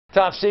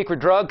Top secret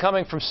drug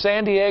coming from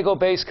San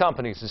Diego-based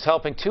companies is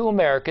helping 2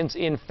 Americans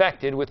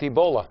infected with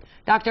Ebola.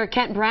 Dr.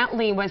 Kent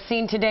Brantly was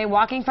seen today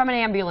walking from an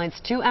ambulance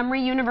to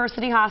Emory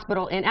University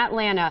Hospital in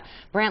Atlanta.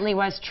 Brantly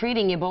was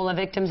treating Ebola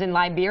victims in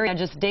Liberia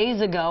just days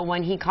ago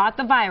when he caught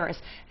the virus,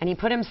 and he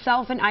put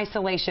himself in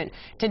isolation.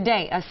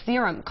 Today, a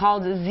serum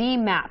called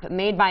ZMapp,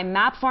 made by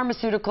Mapp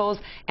Pharmacueticals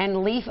and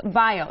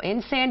Leafbio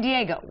in San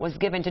Diego, was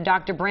given to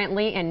Dr.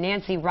 Brantly and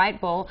Nancy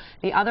Writebol,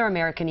 the other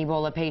American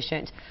Ebola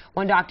patient.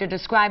 One doctor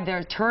described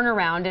their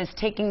turnaround as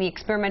taking the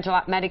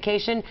experimental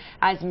medication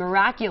as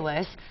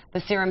miraculous. The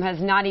serum has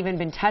not even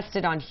been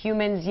tested on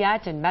humans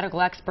yet, and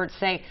medical experts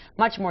say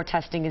much more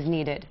testing is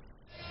needed.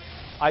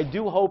 I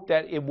do hope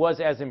that it was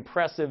as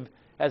impressive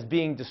as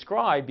being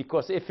described,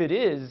 because if it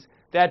is,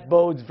 that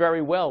bodes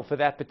very well for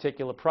that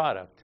particular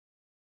product.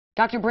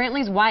 Dr.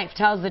 Brantly's wife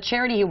tells the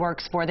charity he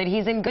works for that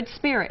he's in good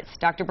spirits.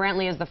 Dr.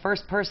 Brantly is the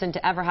first person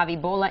to ever have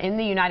Ebola in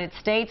the United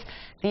States.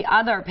 The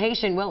other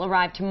patient will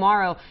arrive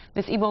tomorrow.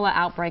 This Ebola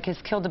outbreak has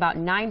killed about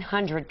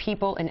 900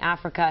 people in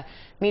Africa.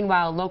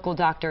 Meanwhile, local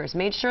doctors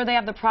made sure they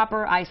have the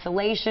proper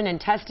isolation and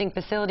testing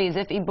facilities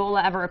if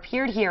Ebola ever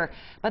appeared here,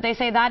 but they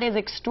say that is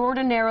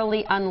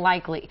extraordinarily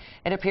unlikely.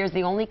 It appears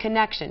the only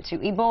connection to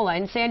Ebola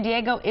in San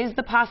Diego is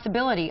the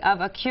possibility of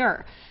a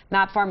cure.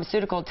 Mapp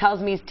Pharmaceutical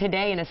tells me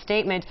today in a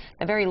statement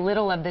that very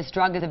little of this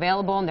drug is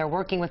available, and they're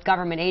working with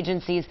government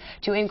agencies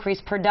to increase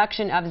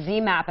production of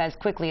ZMapp as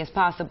quickly as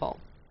possible.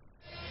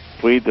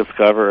 If we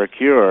discover a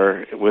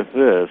cure with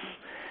this,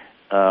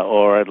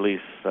 or at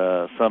least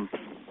some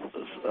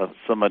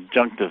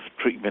adjunctive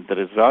treatment that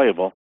is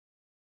valuable.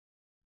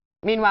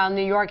 Meanwhile,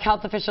 New York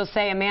health officials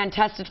say a man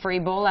tested for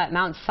Ebola at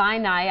Mount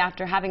Sinai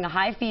after having a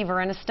high fever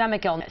and a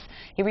stomach illness.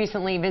 He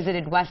recently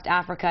visited West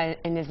Africa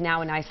and is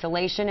now in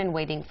isolation and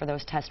waiting for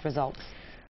those test results.